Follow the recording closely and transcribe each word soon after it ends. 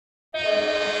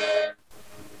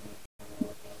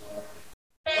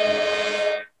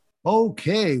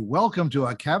Okay, welcome to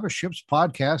a Cavas Ships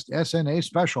Podcast SNA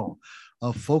special,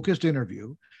 a focused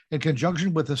interview in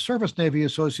conjunction with the Surface Navy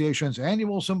Association's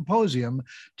annual symposium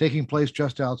taking place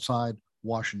just outside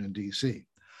Washington, D.C.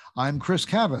 I'm Chris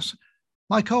Cavas.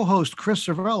 My co host Chris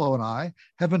Cervello and I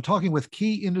have been talking with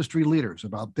key industry leaders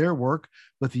about their work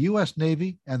with the U.S.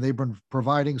 Navy, and they've been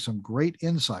providing some great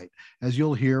insight, as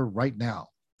you'll hear right now.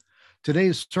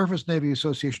 Today's Surface Navy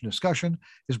Association discussion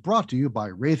is brought to you by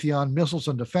Raytheon Missiles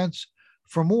and Defense.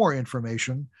 For more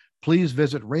information, please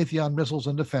visit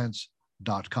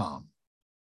raytheonmissilesandDefense.com.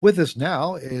 With us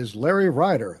now is Larry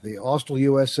Ryder, the Austal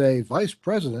USA Vice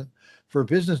President for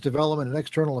Business Development and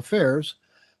External Affairs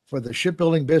for the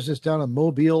shipbuilding business down in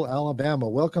Mobile, Alabama.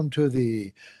 Welcome to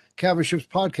the Cavas Ships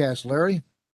Podcast, Larry.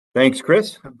 Thanks,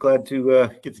 Chris. I'm glad to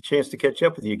get the chance to catch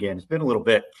up with you again. It's been a little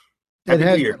bit. Happy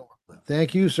New Year.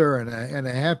 Thank you, sir, and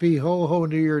a happy ho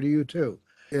New Year to you too.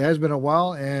 It has been a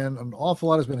while, and an awful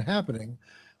lot has been happening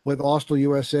with Austal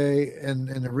USA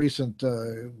in the recent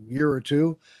year or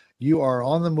two. You are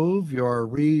on the move. You are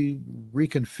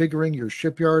reconfiguring your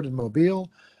shipyard in Mobile.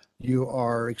 You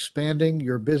are expanding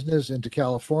your business into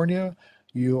California.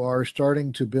 You are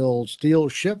starting to build steel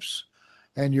ships,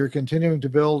 and you're continuing to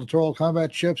build littoral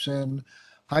combat ships and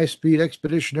high-speed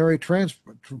expeditionary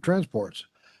transports.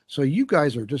 So you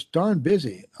guys are just darn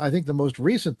busy. I think the most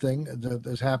recent thing that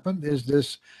has happened is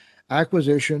this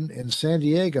acquisition in San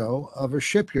Diego of a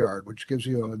shipyard, which gives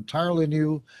you an entirely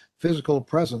new physical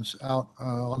presence out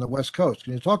on the West Coast.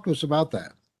 Can you talk to us about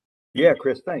that? Yeah,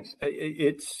 Chris, thanks.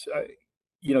 It's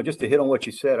just to hit on what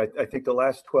you said, I think the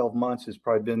last 12 months has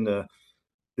probably been the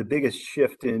biggest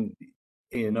shift in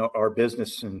our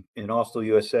business in Austal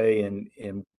USA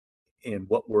and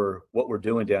what we're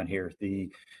doing down here.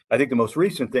 I think the most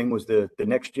recent thing was the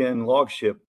next gen log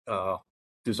ship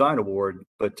design award,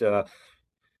 but the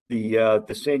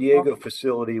San Diego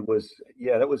facility was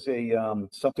that was a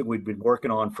something we'd been working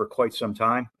on for quite some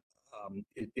time.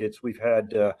 We've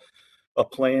had a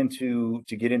plan to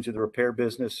get into the repair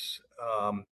business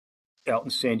out in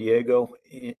San Diego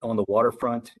on the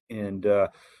waterfront, and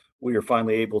we are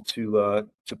finally able to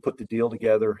put the deal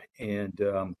together and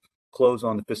close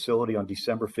on the facility on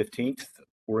December 15th.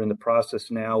 We're in the process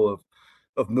now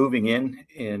of moving in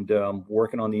and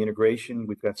working on the integration.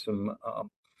 We've got some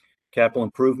capital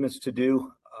improvements to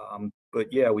do.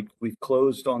 But yeah, we've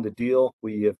closed on the deal.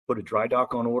 We have put a dry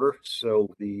dock on order,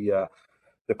 so the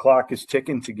clock is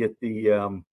ticking to get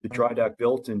the dry dock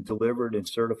built and delivered and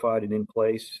certified and in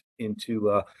place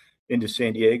into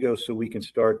San Diego, so we can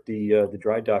start the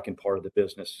dry docking part of the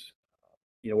business.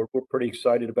 We're pretty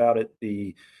excited about it.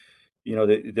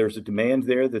 There's a demand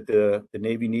there that the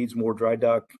Navy needs more dry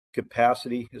dock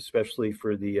capacity, especially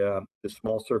for the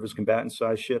small surface combatant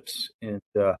size ships, and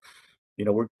we're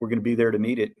going to be there to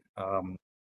meet it.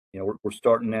 We're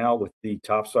starting now with the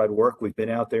topside work. We've been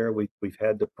out there. We've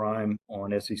had the prime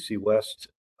on SEC West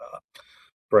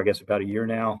for I guess about a year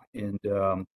now, and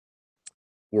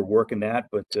we're working that,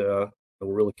 but we're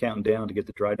really counting down to get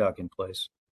the dry dock in place.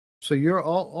 So you're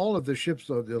all of the ships,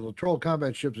 the littoral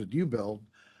combat ships that you build,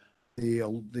 the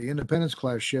Independence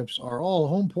class ships are all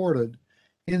home ported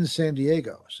in San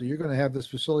Diego. So you're going to have this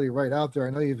facility right out there.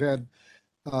 I know you've had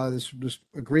this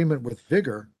agreement with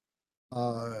Vigor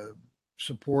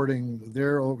supporting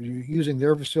using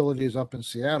their facilities up in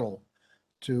Seattle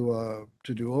to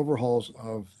do overhauls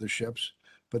of the ships.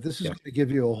 But this is going to give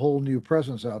you a whole new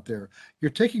presence out there. You're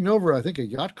taking over, I think, a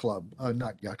yacht club,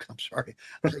 not yacht club, sorry,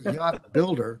 a yacht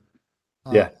builder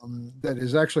that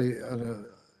is actually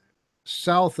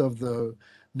south of the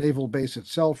naval base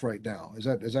itself right now. Is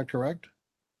that correct?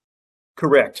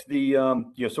 Correct. So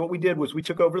what we did was we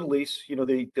took over the lease.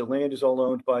 The land is all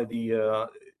owned by the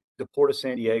Port of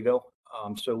San Diego.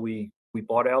 So we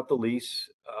bought out the lease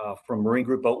from Marine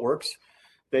Group Boat Works.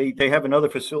 They have another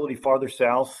facility farther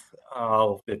south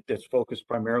that's focused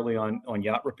primarily on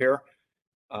yacht repair.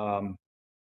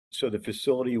 So the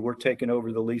facility we're taking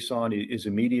over the lease on is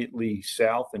immediately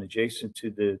south and adjacent to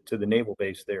the naval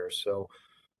base there. So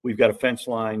we've got a fence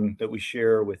line that we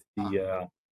share with the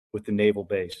naval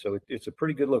base. So it's a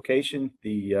pretty good location.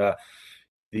 The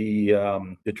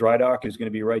dry dock is going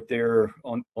to be right there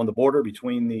on the border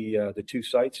between the two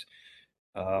sites.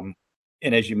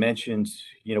 And as you mentioned,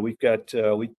 we've got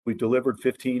we've delivered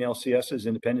 15 LCSs,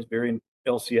 Independence variant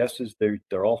LCSs.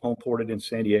 They're all home ported in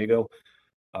San Diego.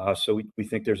 So we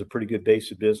think there's a pretty good base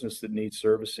of business that needs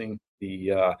servicing.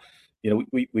 We've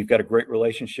got a great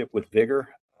relationship with Vigor.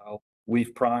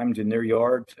 We've primed in their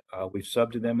yard. We've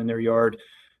subbed to them in their yard.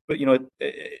 But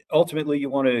ultimately, you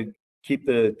want to keep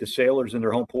the sailors in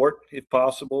their home port if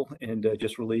possible, and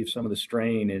just relieve some of the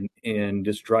strain. And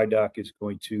this dry dock is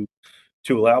going to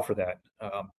allow for that.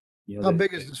 How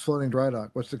big is this floating dry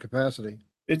dock? What's the capacity?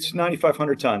 It's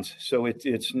 9,500 tons, so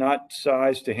it's not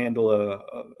sized to handle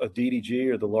a DDG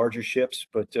or the larger ships,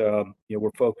 but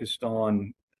we're focused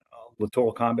on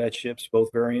littoral combat ships,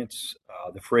 both variants,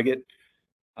 the frigate,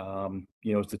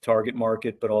 it's the target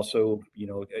market, but also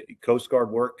Coast Guard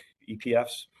work,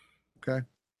 EPFs. Okay.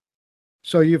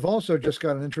 So you've also just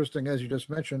got an interesting, as you just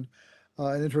mentioned,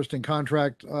 an interesting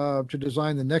contract to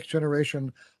design the next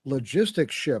generation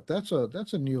logistics ship. That's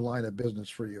a new line of business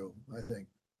for you, I think.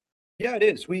 Yeah, it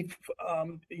is. We've,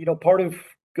 part of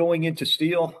going into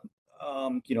steel,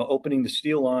 opening the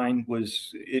steel line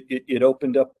was it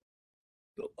opened up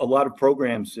a lot of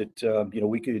programs that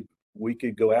we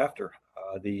could go after.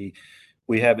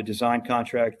 We have a design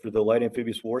contract for the light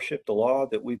amphibious warship, the Law,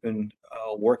 that we've been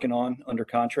working on under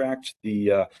contract. We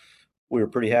were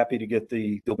pretty happy to get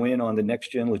the win on the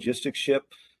next gen logistics ship.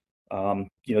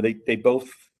 They both,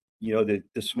 the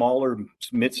smaller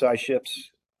mid-size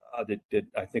ships that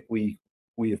I think we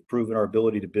have proven our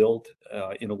ability to build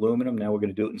in aluminum. Now we're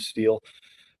going to do it in steel.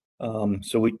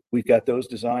 So we've got those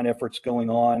design efforts going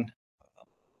on.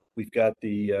 We've got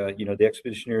the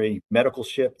expeditionary medical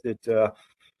ship that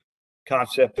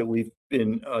concept that we've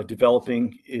been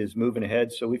developing is moving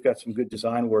ahead. So we've got some good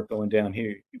design work going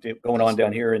on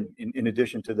down here in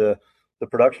addition to the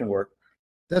production work.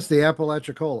 That's the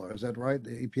Apalachicola, is that right?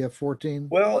 The EPF 14?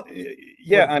 Well,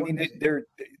 yeah, I mean,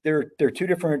 they're two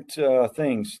different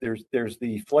things. There's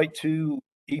the Flight 2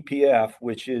 EPF,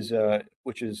 which is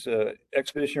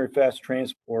expeditionary fast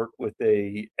transport with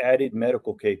a added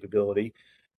medical capability.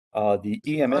 The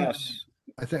EMS.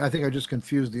 I think I just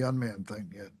confused the unmanned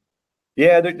thing. Yeah.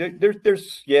 Yeah,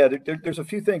 there's a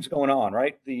few things going on,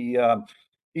 right? The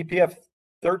EPF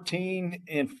 13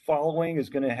 and following is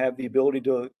going to have the ability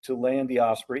to land the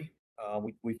Osprey.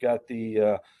 We've got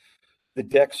the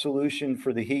deck solution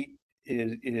for the heat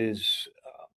is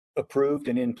approved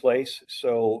and in place,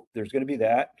 so there's going to be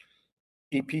that.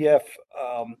 EPF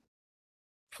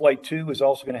Flight 2 is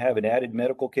also going to have an added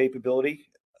medical capability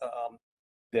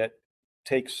that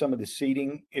takes some of the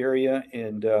seating area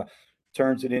and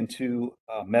turns it into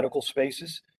medical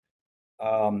spaces.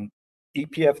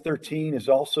 EPF 13 is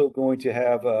also going to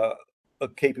have a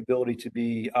capability to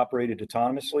be operated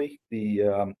autonomously.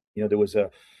 There was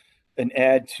an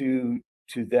add to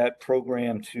that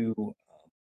program to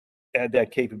add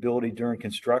that capability during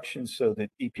construction, so that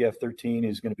EPF 13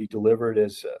 is going to be delivered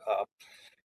as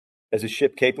a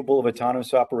ship capable of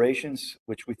autonomous operations,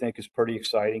 which we think is pretty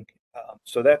exciting.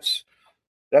 So that's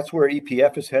where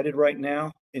EPF is headed right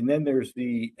now. And then there's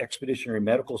the expeditionary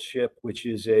medical ship, which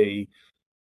is a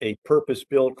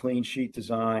purpose-built clean sheet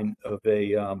design of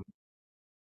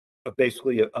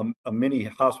basically a mini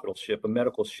hospital ship, a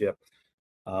medical ship.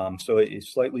 So it's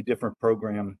a slightly different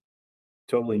program,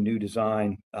 totally new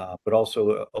design, but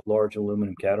also a large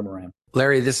aluminum catamaran.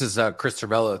 Larry, this is Chris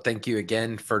Cervello. Thank you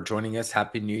again for joining us.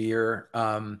 Happy New Year.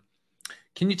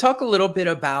 Can you talk a little bit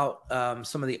about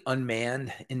some of the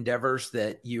unmanned endeavors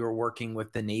that you are working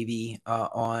with the Navy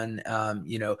on?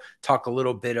 Talk a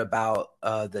little bit about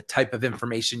the type of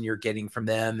information you're getting from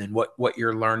them and what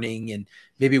you're learning and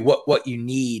maybe what you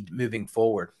need moving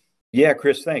forward. Yeah,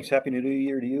 Chris, thanks. Happy New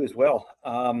Year to you as well.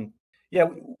 Yeah,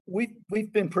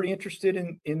 we've been pretty interested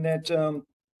in that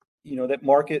that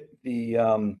market.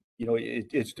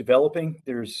 It's developing.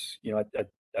 There's I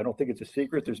don't think it's a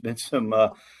secret. There's been some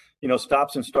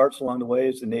stops and starts along the way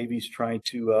as the Navy's trying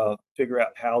to figure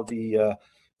out how the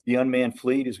unmanned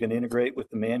fleet is going to integrate with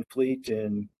the manned fleet,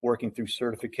 and working through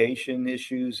certification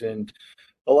issues and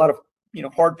a lot of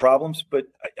hard problems. But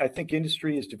I think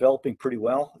industry is developing pretty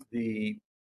well.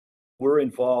 We're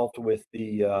involved with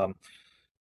the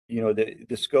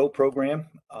SCO program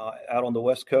out on the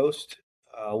West Coast.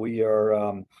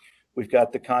 We've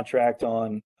got the contract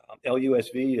on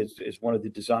LUSV is one of the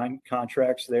design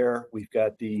contracts there. We've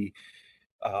got the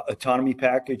autonomy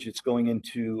package. It's going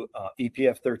into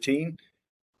EPF 13.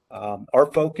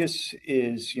 Our focus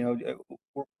is,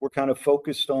 we're kind of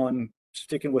focused on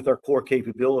sticking with our core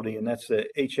capability, and that's the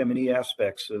HM&E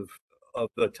aspects of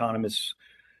autonomous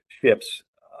ships.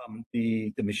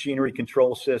 The machinery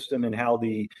control system and how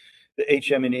the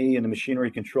HM&E and the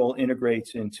machinery control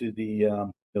integrates into the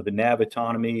nav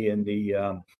autonomy and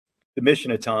the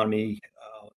mission autonomy,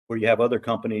 where you have other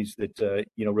companies that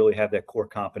really have that core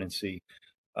competency.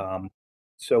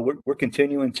 So we're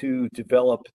continuing to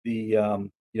develop the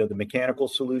mechanical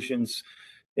solutions,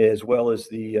 as well as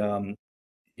the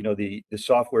the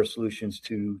software solutions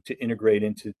to integrate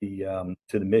into the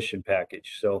mission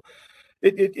package. So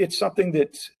it's something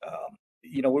that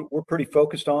we're pretty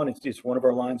focused on. It's one of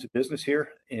our lines of business here,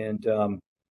 and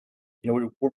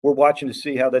we're watching to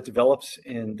see how that develops.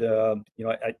 And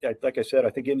like I said, I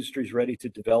think industry's ready to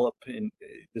develop in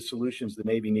the solutions the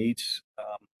Navy needs.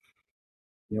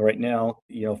 Right now,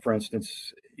 for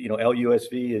instance,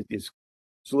 LUSV is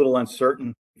a little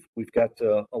uncertain. We've got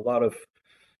a lot of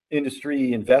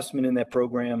industry investment in that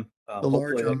program.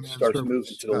 Hopefully that starts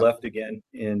moving to the left again,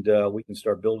 and we can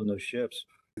start building those ships.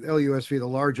 LUSV, the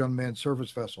large unmanned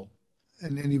surface vessel.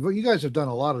 And you guys have done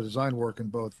a lot of design work in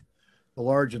both the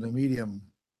large and the medium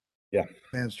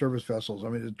manned surface vessels. I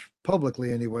mean,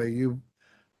 publicly anyway, you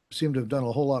seem to have done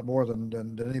a whole lot more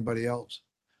than anybody else.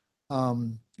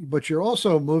 But you're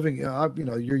also moving,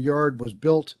 your yard was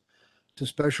built to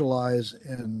specialize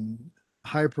in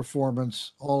high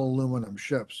performance, all aluminum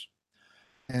ships.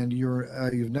 And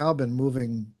you've now been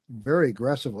moving very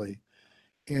aggressively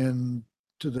into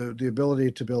the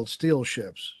ability to build steel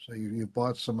ships. So you've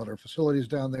bought some other facilities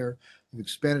down there. You've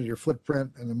expanded your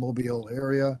footprint in the Mobile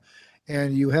area,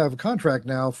 and you have a contract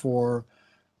now for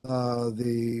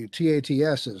the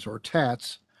TATSs or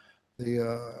TATs, the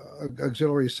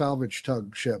auxiliary salvage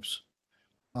tug ships.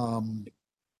 I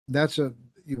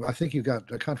think you've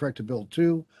got a contract to build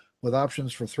 2 with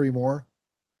options for 3 more.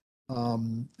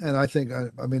 And I think,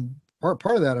 part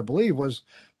of that, I believe, was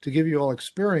to give you all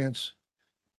experience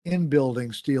in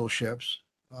building steel ships.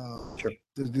 Sure.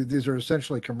 These are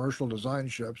essentially commercial design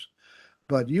ships,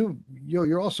 but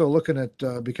you're also looking at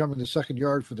becoming the second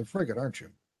yard for the frigate, aren't you?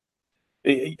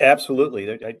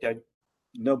 Absolutely.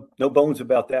 No bones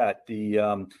about that.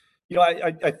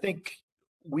 I think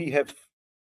we have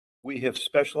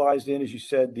specialized in, as you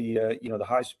said, the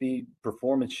high speed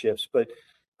performance ships, but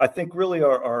I think really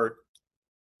our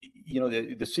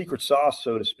the secret sauce,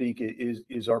 so to speak,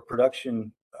 is our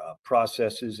production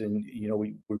processes, and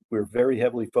we're very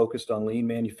heavily focused on lean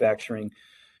manufacturing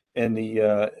and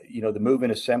the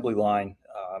move-in assembly line.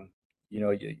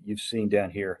 You've seen down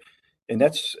here, and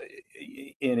it's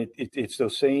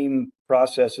those same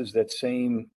processes, that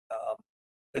same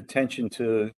attention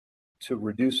to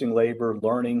reducing labor,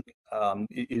 learning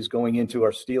is going into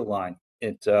our steel line.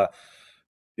 It's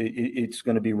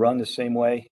going to be run the same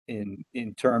way in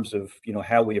terms of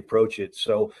how we approach it.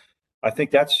 So I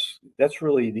think that's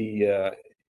really the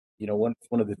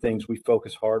one of the things we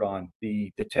focus hard on.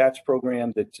 The TATS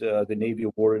program that the Navy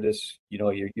awarded us.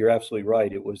 You're absolutely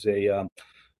right. It was we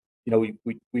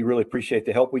really appreciate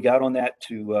the help we got on that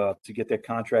to get that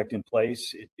contract in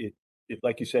place. It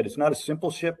like you said, it's not a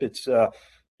simple ship. It's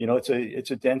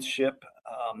it's a dense ship,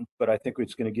 but I think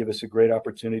it's going to give us a great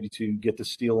opportunity to get the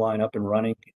steel line up and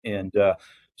running and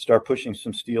start pushing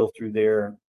some steel through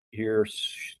there here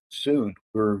soon.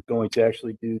 We're going to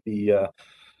actually do the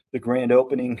grand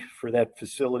opening for that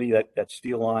facility, that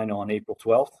steel line, on April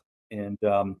 12th, and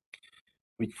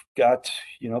we've got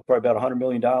probably about $100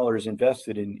 million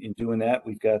invested in doing that.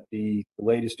 We've got the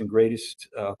latest and greatest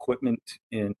equipment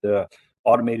and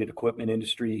automated equipment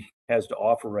industry has to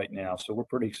offer right now, so we're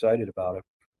pretty excited about it.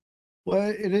 Well,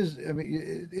 it is. I mean,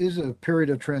 it is a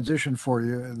period of transition for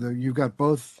you. You've got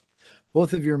both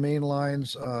of your main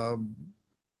lines.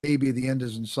 Maybe the end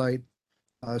is in sight.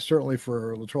 Certainly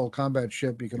for a Littoral Combat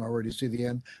Ship, you can already see the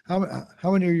end.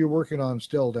 How many are you working on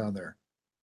still down there?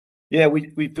 Yeah,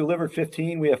 we've delivered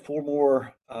 15. We have 4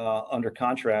 more under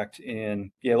contract,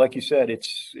 and like you said,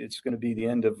 it's going to be the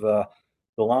end of the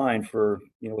line for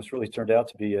what's really turned out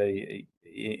to be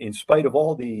in spite of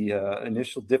all the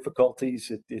initial difficulties,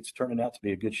 it's turning out to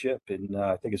be a good ship, and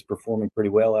I think it's performing pretty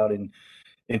well out in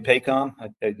PACOM.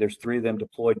 There's 3 of them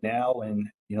deployed now, and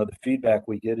the feedback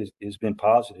we get has been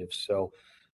positive. So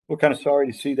we're kind of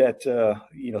sorry to see that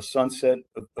sunset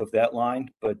of that line,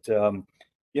 but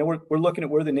we're looking at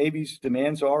where the Navy's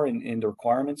demands are and the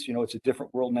requirements. It's a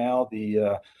different world now.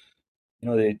 The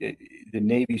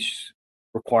Navy's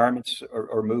requirements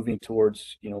are moving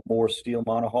towards more steel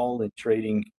monohull and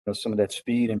trading some of that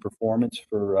speed and performance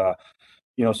for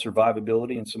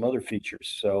survivability and some other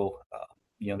features. So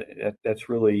that's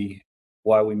really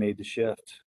why we made the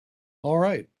shift. All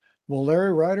right. Well,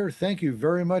 Larry Ryder, thank you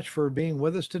very much for being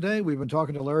with us today. We've been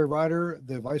talking to Larry Ryder,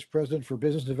 the Vice President for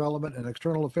Business Development and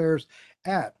External Affairs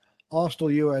at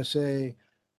Austal USA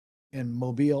in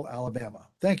Mobile, Alabama.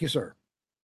 Thank you, sir.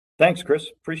 Thanks, Chris.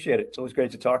 Appreciate it. It's always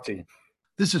great to talk to you.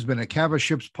 This has been a Cava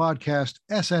Ships Podcast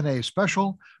SNA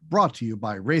special brought to you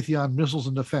by Raytheon Missiles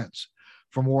and Defense.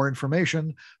 For more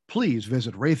information, please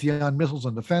visit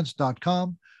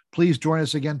raytheonmissilesandefense.com. Please join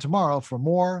us again tomorrow for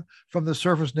more from the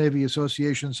Surface Navy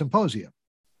Association Symposium.